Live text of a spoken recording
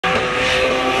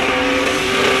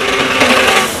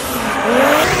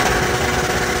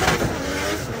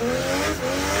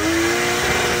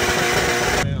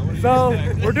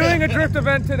We're doing a drift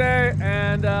event today,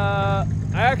 and I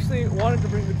actually wanted to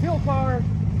bring the teal car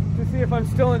to see if I'm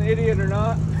still an idiot or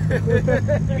not.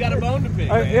 You got a bone to pick.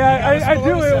 Yeah, I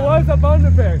do. It was a bone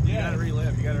to pick. You gotta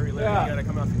relive. You gotta relive. Yeah. You gotta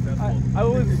come out successful. I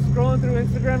was scrolling through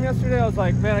Instagram yesterday. I was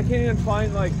like, man, I can't even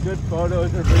find like good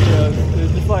photos or videos.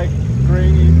 It's just like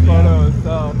grainy photos.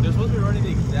 So they're supposed to be running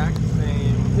the exact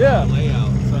same layout.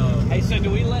 So hey, so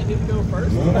do we let him go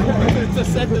first to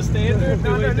set the standard?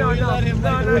 No. Let him No.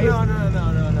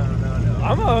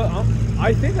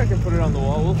 I think I can put it on the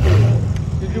wall. We'll see.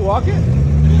 Did you walk it? I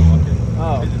didn't walk it.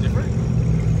 Oh. Is it different?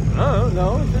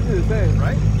 No, it should be the same.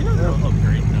 Right? You don't know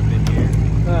upgrade nothing here.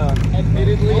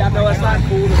 Admittedly, I know that's not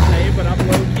cool to say, but I'm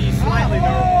low-key slightly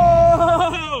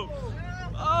nervous.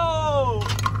 Oh!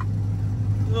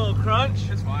 A little crunch.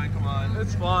 It's fine, come on.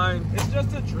 It's fine. It's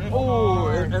just a drift Oh,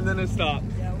 car. and then it stopped.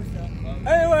 Yeah, we're stopped.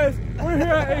 Anyways, we're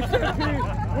here at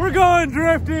HMP. We're going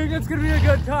drifting. It's gonna be a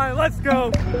good time. Let's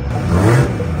go.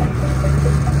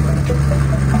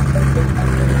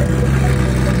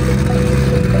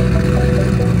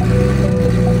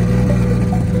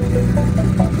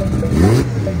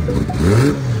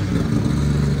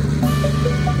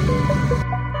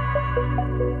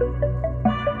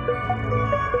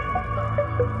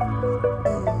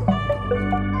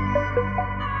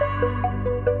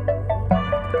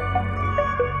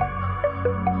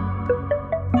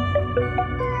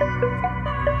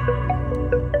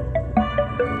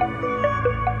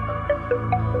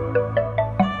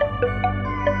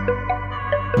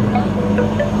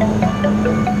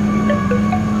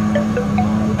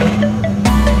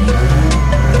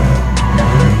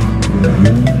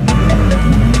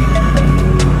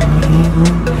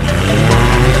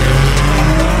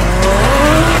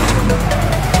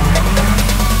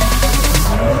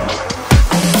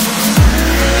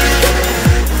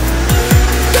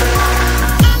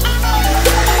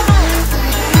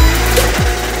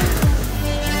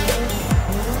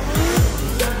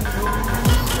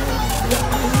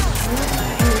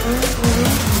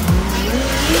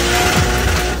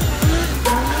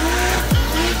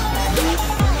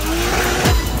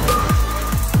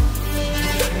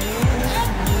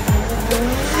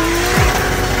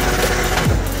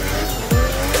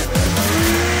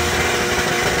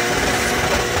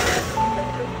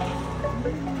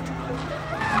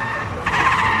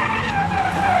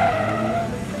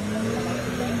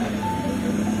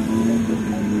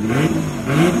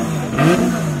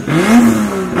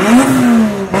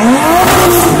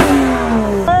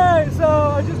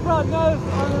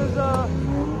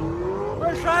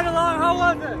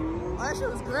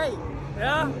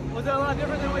 Yeah? Was that a lot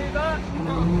different than what you thought?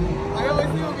 I always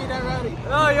knew it would be that rowdy.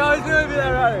 Oh, you always knew it would be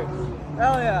that rowdy.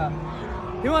 Hell yeah.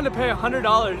 He wanted to pay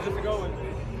 $100 just to go with me.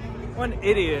 What an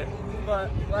idiot.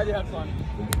 But glad you had fun.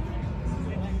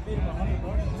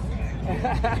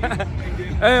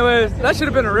 Anyways, that should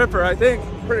have been a ripper, I think.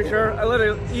 Pretty sure. I let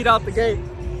it eat out the gate.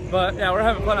 But yeah, we're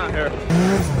having fun out here.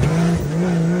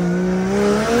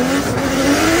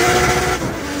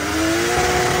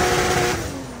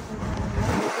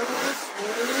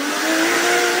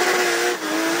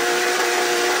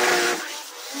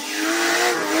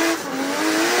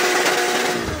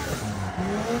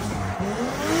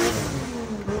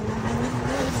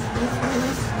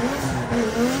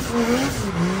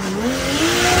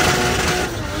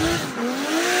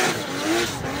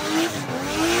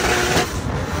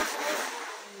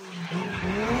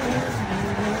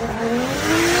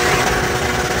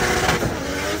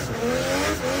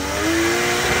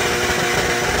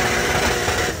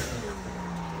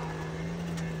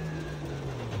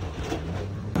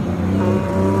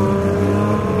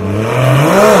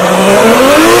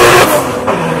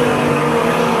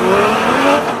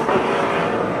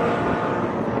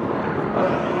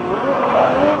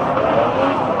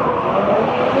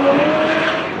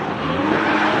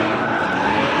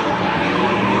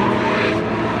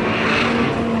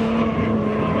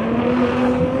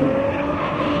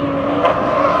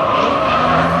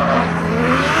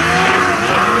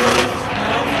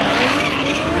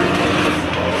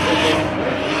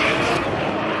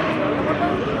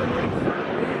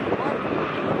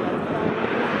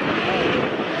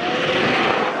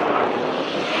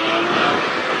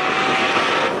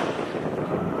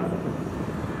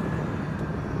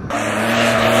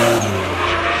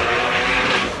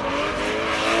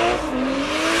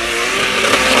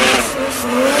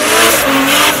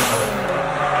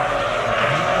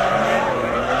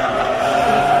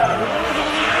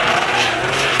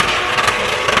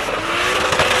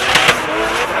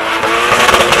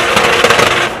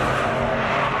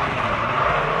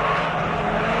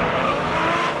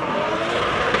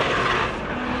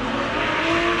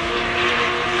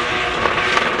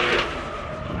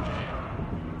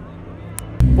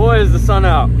 is the sun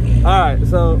out? All right,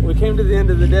 so we came to the end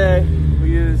of the day.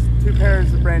 We used 2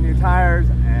 pairs of brand new tires,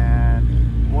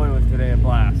 and boy, was today a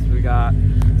blast. We got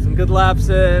some good laps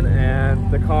in, and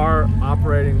the car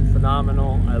operating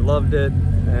phenomenal. I loved it.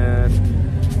 And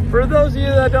for those of you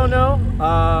that don't know,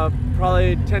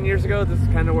 probably 10 years ago, this is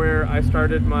kind of where I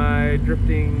started my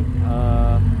drifting,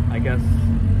 I guess,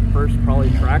 first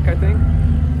probably track, I think.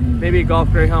 Maybe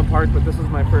Golf Greyhound Park, but this was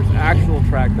my first actual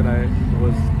track that I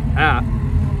was at.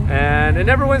 And it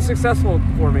never went successful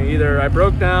for me. Either I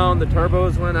broke down, the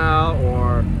turbos went out,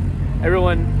 or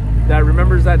everyone that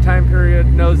remembers that time period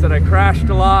knows that I crashed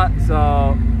a lot.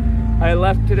 So I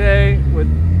left today with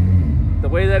the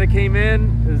way that it came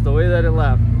in is the way that it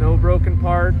left. No broken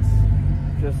parts,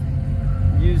 just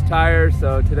used tires.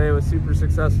 So today was super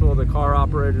successful. The car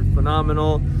operated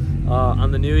phenomenal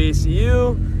on the new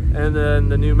ECU, and then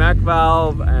the new Mac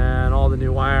valve and all the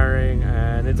new wiring,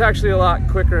 and it's actually a lot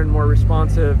quicker and more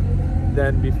responsive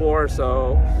than before.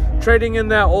 So trading in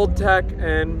that old tech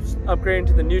and upgrading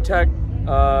to the new tech,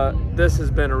 this has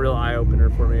been a real eye-opener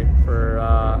for me, for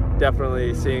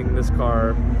definitely seeing this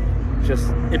car.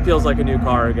 Just, it feels like a new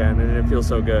car again, and it feels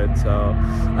so good. So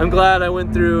I'm glad I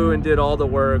went through and did all the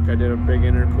work. I did a big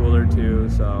intercooler too,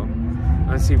 so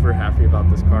I'm super happy about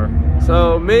this car.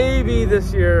 So maybe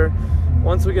this year,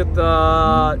 once we get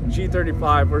the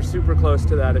G35, we're super close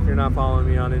to that. If you're not following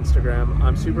me on Instagram,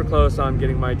 I'm super close on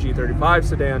getting my G35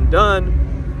 sedan done,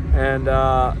 and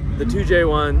the 2J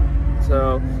one.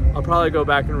 So I'll probably go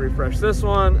back and refresh this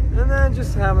one, and then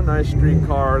just have a nice street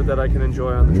car that I can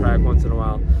enjoy on the track once in a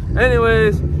while.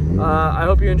 Anyways, I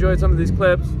hope you enjoyed some of these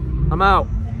clips. I'm out.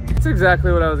 That's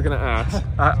exactly what I was gonna ask.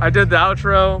 I did the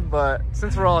outro, but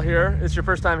since we're all here, it's your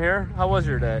first time here. How was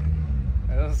your day?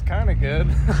 It was kind of good.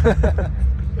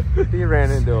 He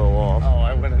ran into a wall. Oh,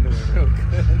 I went into it real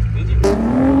good. Did you?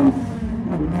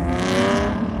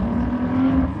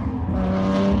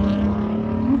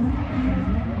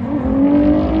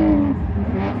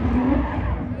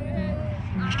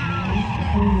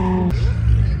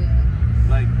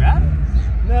 Like bad?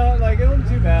 No, like it wasn't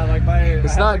too bad. Like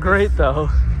it's not great though.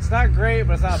 It's not great,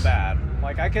 but it's not bad.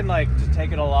 Like I can like just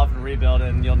take it all off and rebuild it,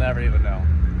 and you'll never even know.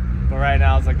 But right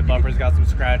now, it's like the bumper's got some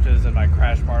scratches, and my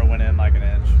crash bar went in like an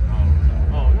inch.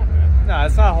 Oh, okay. No,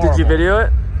 it's not horrible. Did you video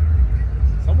it?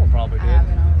 Someone probably did. I have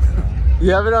it on video.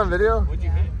 You have it on video? What'd you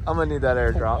hit? I'm gonna need that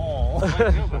airdrop.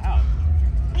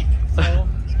 So,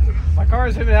 my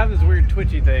car's been having this weird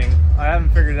twitchy thing. I haven't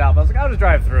figured it out, but I was like, I'll just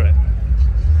drive through it.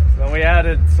 So we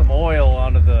added some oil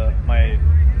onto my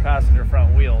passenger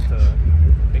front wheel to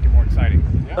make it more exciting.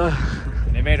 Yeah.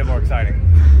 And it made it more exciting.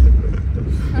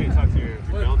 You talk to your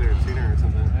builder or tuner or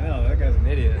something. I know, that guy's an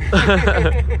idiot.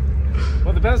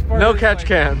 Well, the best part no is, catch like,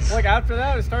 cans. Like after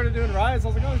that, I started doing rides. I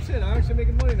was like, oh shit, I'm actually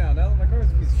making money now. Now that my car's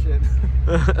a piece of shit.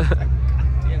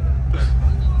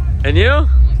 And you?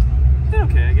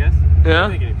 Okay, I guess. Yeah? I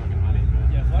didn't make any fucking money.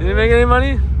 But You didn't make any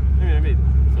money? I mean, I made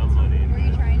some money. What are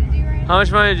you trying to do right now? How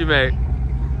much money did you make? A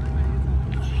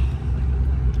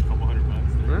couple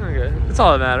 $100. Okay, that's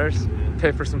all that matters.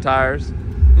 Pay for some tires.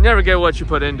 You never get what you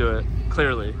put into it,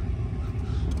 clearly.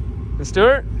 And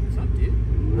Stuart? What's up, dude?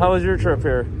 How was your trip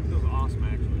here? It was awesome,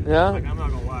 actually. Yeah? Like, I'm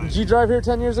not gonna lie. Did you drive here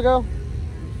 10 years ago?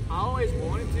 I always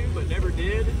wanted to, but never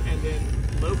did. And then,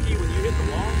 low-key, when you hit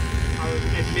the wall,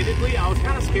 admittedly, I was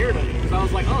kind of scared of it. Because I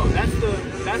was like, oh, that's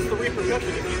the repercussion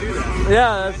if you do that.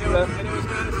 Yeah, that's and it was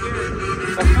kind of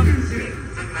scary.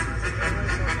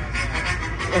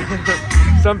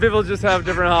 Some people just have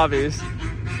different hobbies.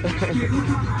 But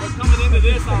coming into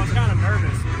this, I was kind of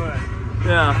nervous, but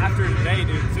Yeah. after today,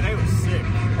 dude, today was sick.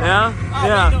 Yeah? Oh,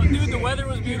 Yeah. man, dude, the weather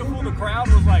was beautiful. The crowd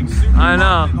was like super. I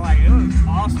know. pumped, and, like, it was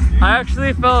awesome, dude. I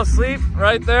actually fell asleep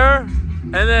right there,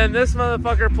 and then this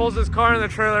motherfucker pulls his car in the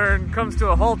trailer and comes to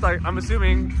a halt. I'm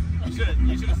assuming. You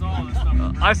should have saw this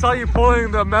stuff. I saw you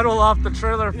pulling the metal off the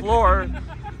trailer floor.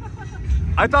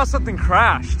 I thought something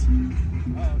crashed.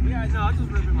 Yeah, no, I just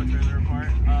ripping my trailer apart.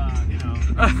 You know,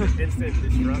 instant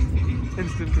disrupt.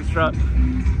 Instant disrupt.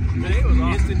 Today was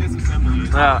awesome. Instant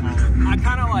disassembly. Yeah. I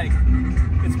kind of like,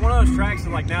 it's one of those tracks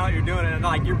that like now that you're doing it and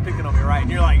like you're picking on me, right? And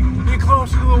you're like, be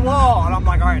closer to the wall. And I'm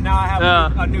like, all right, now I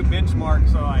have a new benchmark.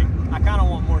 So like, I kind of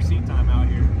want more seat time out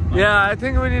here. Like, Yeah, I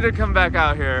think we need to come back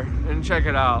out here and check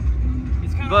it out.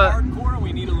 It's kind of hardcore, and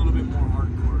we need a little bit more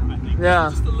hardcore, I think. Yeah.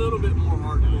 Just a little bit more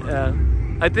hardcore. Yeah.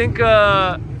 I think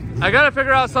I gotta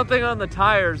figure out something on the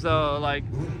tires though. Like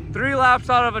 3 laps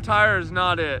out of a tire is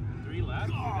not it. 3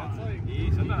 laps? That's like,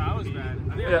 geez, I thought I was bad.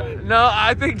 I think Yeah. No,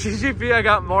 I think GGP I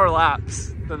got more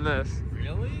laps than this.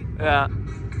 Really? Yeah.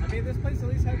 I mean, this place at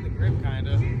least had the grip, kind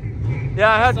of.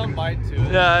 Yeah, I had Some bite to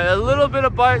it. Yeah, a little bit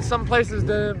of bite. Some places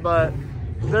didn't, but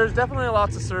There's definitely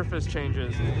lots of surface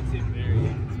changes. Yeah, it's very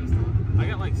inconsistent. I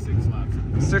got like 6 laps.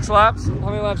 6 laps? How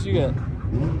many laps you get?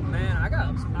 Man, I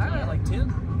got like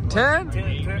 10. 10?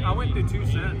 10. I went through 2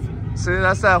 sets. See,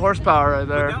 that's that horsepower right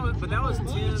there. But that was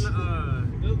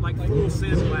 10 like full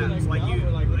set laps. Like you.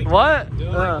 What?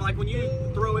 Like when you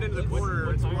throw it into the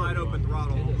corner, it's wide open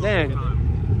throttle. Dang.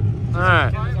 All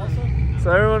right.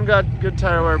 So everyone got good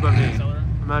tire wear but me.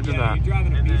 Imagine that. You're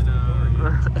driving a beast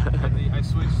I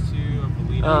switched to a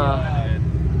Polino, and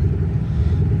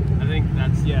I think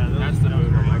that's the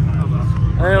move on my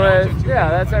car. Anyways, yeah,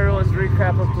 that's everyone's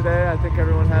recap of today. I think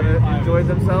everyone had enjoyed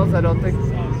themselves. I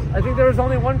think there was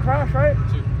only 1 crash, right?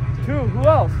 2. Who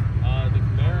else? The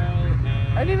Camaro and...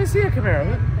 I didn't even see a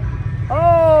Camaro.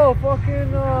 Oh,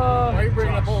 fucking Why are you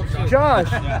bringing up old shit? Josh.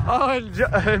 Oh,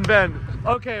 and Ben.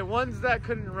 Okay, ones that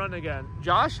couldn't run again.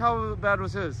 Josh, how bad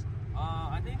was his?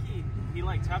 I think he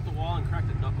like tapped the wall and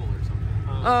cracked a knuckle or something.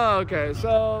 Oh, okay.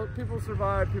 So people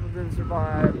survived, people didn't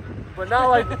survive, but not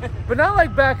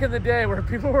like back in the day where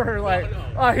people were like,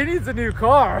 "Oh, he needs a new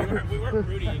car." We weren't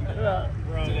Rudy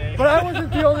today. But I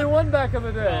wasn't the only one back in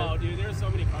the day. Oh, dude, there's so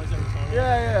many cars that were towing.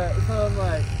 Yeah. So I'm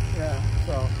like, yeah.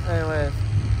 So anyway,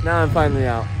 now I'm finally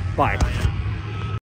out. Bye.